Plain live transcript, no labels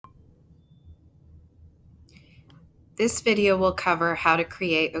This video will cover how to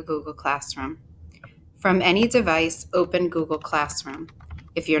create a Google Classroom. From any device, open Google Classroom.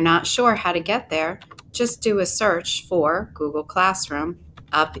 If you're not sure how to get there, just do a search for Google Classroom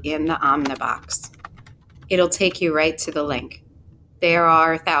up in the Omnibox. It'll take you right to the link. There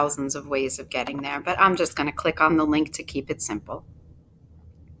are thousands of ways of getting there, but I'm just going to click on the link to keep it simple.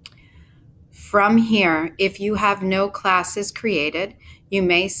 From here, if you have no classes created, you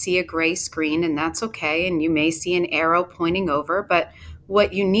may see a gray screen, and that's okay, and you may see an arrow pointing over, but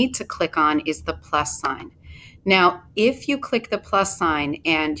what you need to click on is the plus sign. Now, if you click the plus sign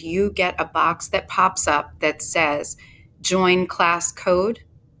and you get a box that pops up that says join class code,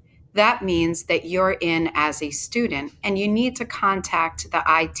 that means that you're in as a student and you need to contact the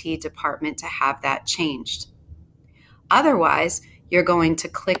IT department to have that changed. Otherwise, you're going to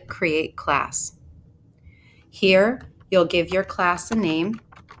click Create Class. Here, you'll give your class a name.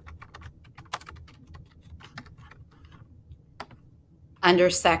 Under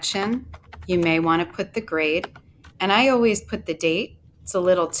Section, you may want to put the grade, and I always put the date. It's a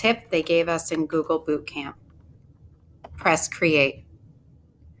little tip they gave us in Google Bootcamp. Press Create.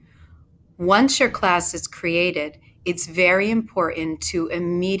 Once your class is created, it's very important to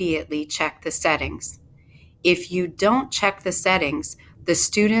immediately check the settings. If you don't check the settings, the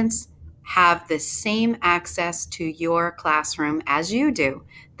students have the same access to your classroom as you do.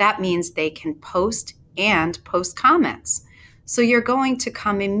 That means they can post and post comments. So you're going to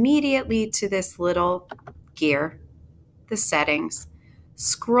come immediately to this little gear, the settings,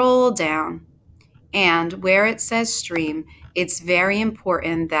 scroll down, and where it says stream, it's very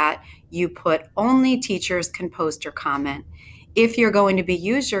important that you put only teachers can post or comment. If you're going to be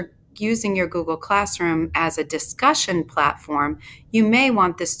using your Google Classroom as a discussion platform, you may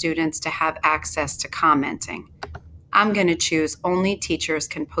want the students to have access to commenting. I'm going to choose only teachers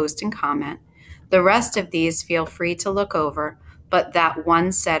can post and comment. The rest of these feel free to look over, but that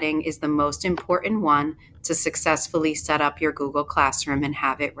one setting is the most important one to successfully set up your Google Classroom and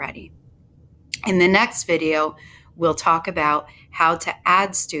have it ready. In the next video, we'll talk about how to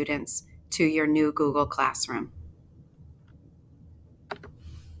add students to your new Google Classroom.